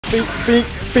bink, bink,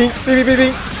 bink, bink, bink,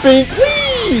 bink, bink.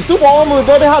 Please, super armor,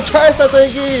 brother. How trash that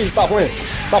thing is. Stop playing.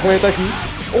 Stop playing. Thank you.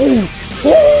 Oh.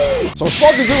 So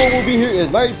Sparky Zero will be here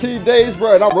in 19 days,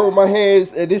 bro, and I'm rubbing my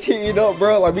hands and it's heating up,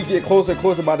 bro. Like we get closer and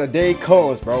closer by the day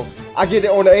comes, bro. I get it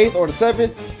on the 8th or the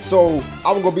 7th, so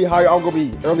I'm gonna be higher. I'm gonna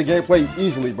be early gameplay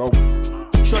easily, bro.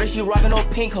 Shorty, she rockin' no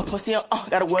pink, her pussy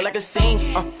got a word like a sing.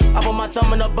 I put my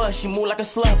thumb in her butt, she move like a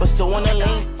slut, but still wanna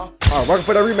lean. Alright, working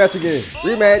for that rematch again.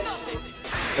 Rematch.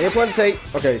 Ain't playing the tape.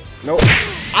 Okay, nope.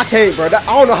 I can't, bro. I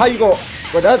don't know how you gonna.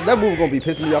 Bro, that move gonna be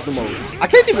pissing me off the most. I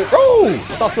can't even. Bro,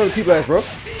 stop spelling key blast, bro.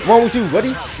 What's wrong with you,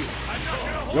 buddy?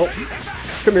 Nope.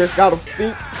 Come here, got him.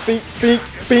 Bink, bink, bink,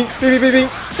 bink, bink, bink,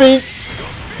 bink, bink.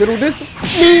 Hit him with this.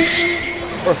 Bink.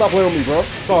 Bro, stop playing with me, bro.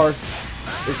 Sorry.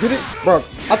 Let's get it, bro.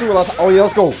 I just realized. Oh yeah,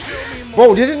 let's go.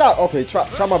 Bro, did it not? Okay, try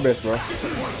my best, bro.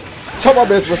 Try my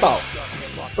best, but stop.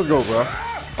 Let's go, bro.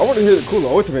 I want to hit Cooler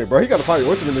ultimate, bro. He got to fight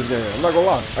ultimate in this game. I'm not gonna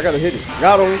lie. I gotta hit it.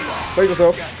 Got him. Place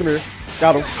yourself. Come here.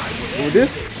 Got him. And with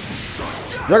this,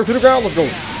 drag him to the ground. Let's go.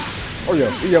 Oh yeah,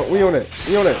 we on that.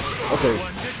 We on that. Okay.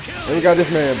 And we got this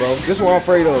man, bro. This one I'm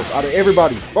afraid of out of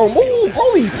everybody. Bro, move,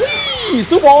 bully, please.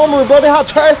 Super armor, brother. How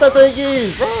trash that thing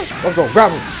is, bro. Let's go.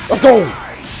 Grab him. Let's go.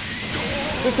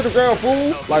 Get to the ground,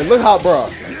 fool. Like, look how, bro.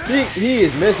 He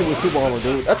is messing with super armor,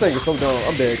 dude. That thing is so dumb.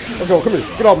 I'm dead. Let's go. Come here.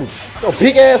 Get off me. Yo,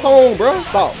 big ass on, bro.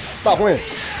 Stop. Stop playing.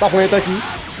 Stop playing. Thank you.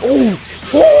 Ooh.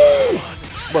 Ooh.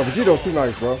 Bro, Vegeto's too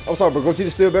nice, bro. I'm sorry, but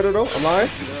Gogeta's still better, though. I'm lying.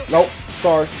 Nope.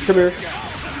 Sorry. Come here.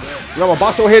 You know, I'm gonna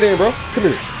box your head in, bro. Come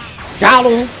here. Got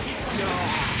him.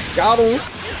 Got him.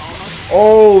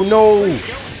 Oh, no.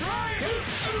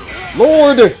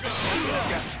 Lord.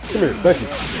 Come here. Thank you.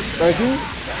 Thank you.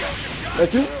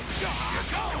 Thank you.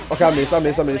 Okay, I miss.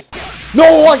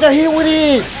 No, I got hit with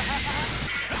it.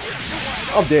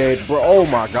 I'm dead, bro. Oh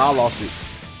my god, I lost it.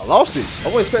 I wasn't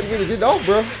expecting me to get it off,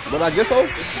 bro. But I guess so.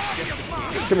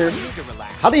 Come here.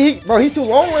 How did he, bro? He's too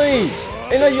long range.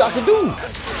 Ain't nothing I can do.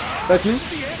 Thank you.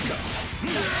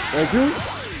 Thank you.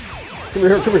 Come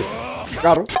here, come here.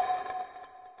 Got him.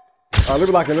 Alright, let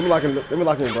me lock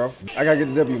in, bro. I gotta get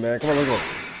the W, man. Come on, let's go.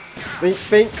 Bink,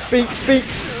 bink, bink, bink.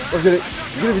 Let's get it.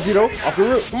 Get it, Vegito. Off the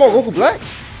rip. Come on, Goku Black.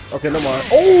 Okay, no mind.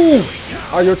 Oh!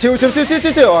 Alright, yo, chill.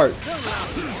 Alright.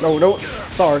 No.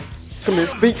 Sorry. Come here.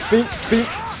 Bink, bink, bink.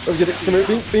 Let's get it. Come here.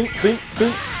 Bink, bink, bink,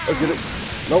 bink. Let's get it.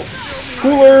 Nope.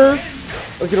 Cooler.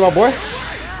 Let's get it, my boy.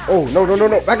 Oh, no.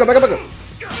 Back up.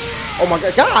 Oh my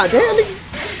god. God damn, nigga.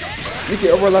 You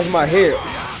get overlapping my head.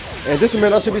 And this is a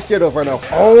man I should be scared of right now.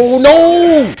 Oh,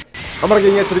 no! I'm gonna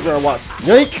get into the ground. Watch.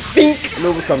 Yank, bink. I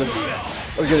knew it was coming.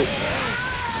 Let's get it.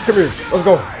 Come here. Let's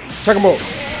go. Check him out.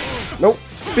 Nope.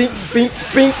 Bink, bink,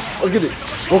 bink. Let's get it.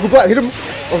 Goku Black, hit him.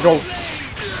 Let's go.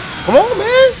 Come on,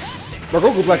 man. Bro,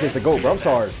 Goku Black is the GOAT, bro. I'm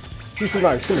sorry. He's too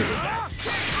nice. Come here.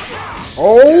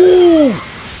 Oh!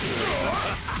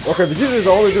 Okay, Vegeta is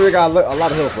the only dude that got a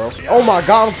lot of health, bro. Oh my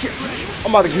god.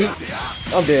 I'm about to get.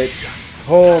 I'm dead.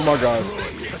 Oh my god.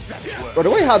 Bro, the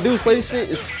way how dudes play this shit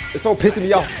is so pissing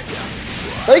me off.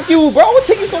 Thank you, bro. What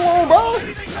took you so long, bro?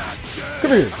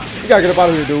 Come here. You gotta get up out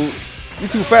of here, dude. You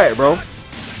too fat, bro.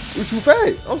 You too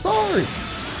fat. I'm sorry.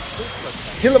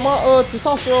 Killing my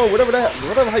testosterone, whatever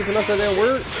how you pronounce that damn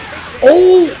word.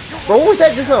 Oh, bro, what was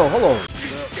that just now? Hold on.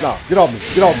 Nah, get off me.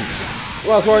 You wanna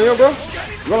know who I am, bro?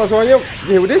 You wanna know who I am? You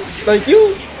here with this? Thank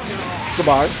you.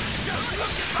 Goodbye.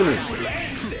 Come here.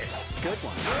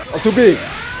 I'm too big,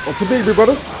 big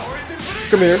brother.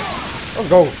 Come here. Let's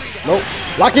go. Nope.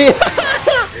 Lock it.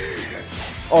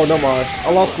 Oh, no mind.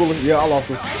 I lost Cooler. Yeah, I lost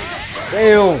him.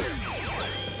 Damn.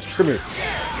 Come here.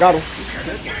 Got him.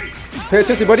 Pay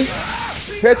attention, buddy.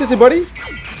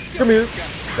 Come here.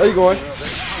 There you going.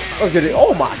 Let's get it.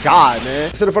 Oh my god,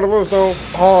 man. Sit in front of the Roomstone.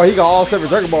 Oh, he got all 7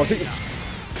 Dragon Balls.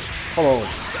 Hold on.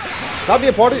 Should I be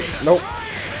a party? Nope.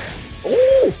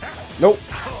 Ooh. Nope.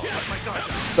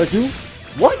 Thank you.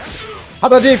 What? How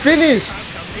about I didn't finish?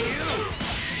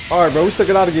 Alright, bro. We stuck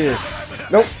it out again.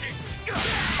 Nope.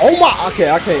 Oh my. Okay,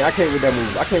 I can't with that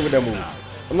move.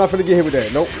 I'm not finna get hit with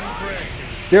that. Nope.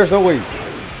 There's no way.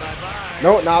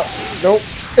 Nope.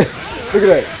 Look at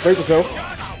that. Brace yourself.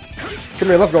 Come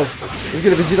here. Let's go. Let's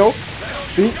get a Vegito.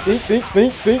 Think.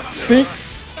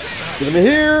 Get him in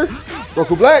here.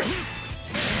 Goku Black.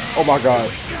 Oh my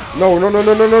gosh. No. Hold on.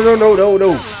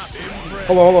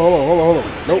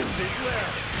 Nope.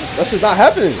 That shit's not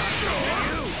happening.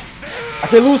 I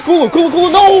can't lose Cooler.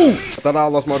 No! I thought I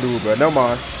lost my dude, bro. Never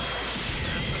mind.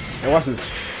 Now watch this.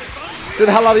 Sit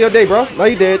the hell out of your day, bro. No,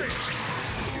 you dead.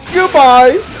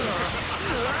 Goodbye.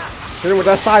 Hit him with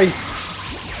that scythe.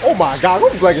 Oh my god,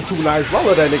 Goku Black is too nice, bro. I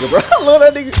love that nigga, bro. I love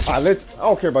that nigga. Alright, I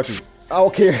don't care about you. I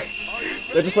don't care.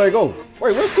 Let's just play it go.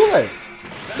 Wait, where's Cool at?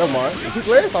 Never mind. Is you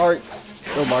glad? Sorry.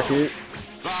 Never mind, kid.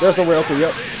 There's no way. Okay,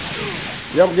 yep.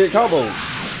 Yeah, I'm getting comboed.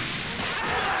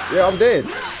 Yeah, I'm dead.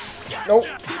 Nope.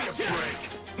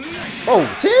 Oh,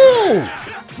 chill.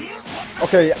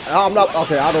 Okay, I'm not.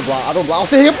 Okay, I don't block. I don't block. I'll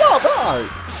stay here block. Alright.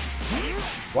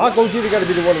 Why Gogeta gotta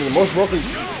be the one of the most broken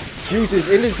fuses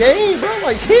in this game, bro?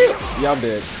 Like, chill. Yeah, I'm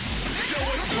dead.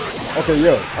 Okay,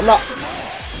 yo, I'm not.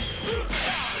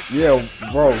 Yeah,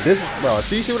 bro. This, bro.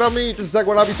 See what I mean? This is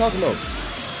exactly what I be talking about.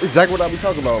 This is exactly what I be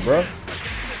talking about, bro.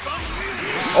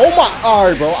 Oh my. All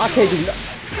right, bro. I can't do that.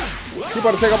 You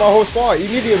about to take out my whole squad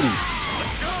immediately.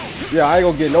 Yeah, I ain't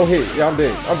gonna get no hit. Yeah, I'm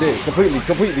dead. I'm dead. Completely.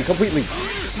 Can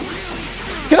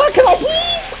I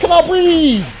breathe? Can I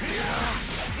breathe?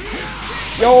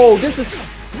 Yo, this is...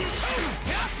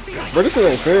 Bro, this shit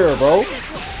ain't fair, bro.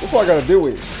 That's what I gotta deal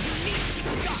with.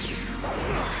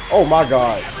 Oh my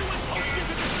God.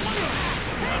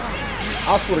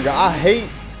 I swear to God, I hate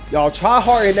y'all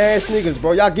try-harding ass niggas,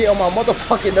 bro. Y'all get on my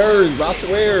motherfucking nerves, bro. I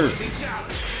swear.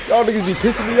 Y'all niggas be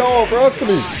pissing me off, bro. Come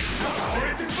here.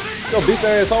 Yo, bitch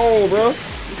ass on, bro.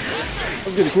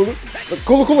 Let's get it, Cooler.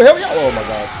 Cooler, help me out. Oh my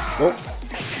God. Nope.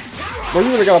 Bro, you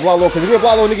really gotta block low, because if you're a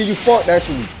block low nigga, you fucked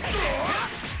actually.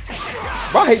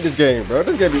 Bro, I hate this game, bro.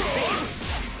 This game be...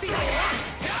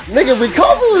 Nigga,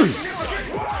 recover!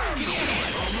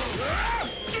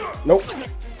 Nope.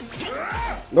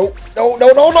 Nope.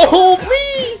 No,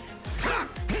 please!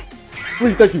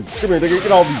 Please, thank you. Come here, nigga.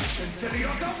 Get off me.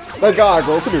 Thank God,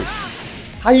 bro. Come here.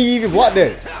 How he even blocked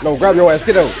that? No, grab your ass.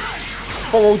 Get out.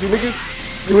 Fuck wrong with you, nigga?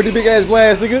 You hit the big ass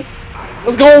blast, nigga.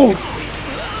 Let's go!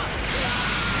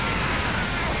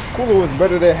 Cooler was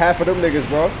better than half of them niggas,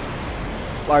 bro.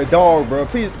 Like, dog, bro.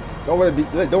 Please, don't let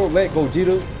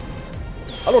Gogeta.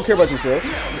 I don't care about yourself.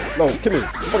 No, come here.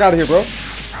 Fuck out of here, bro.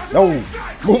 No.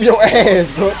 Move your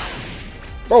ass, bro.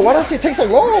 Bro, why that shit take so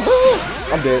long, bro?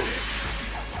 I'm dead.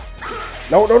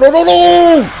 No.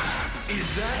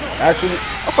 Actually,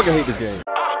 I fucking hate this game.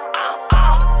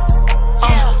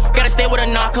 Gotta stay with a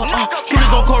knocker.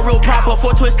 Shooters on court real proper.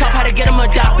 4 to his top, how to get him a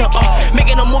doctor.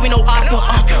 Making a movie, no Oscar.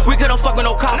 We couldn't fuck with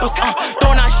no coppers.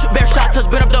 Throwing out bare shots,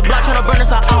 been up the block, trying to burn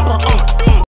us out.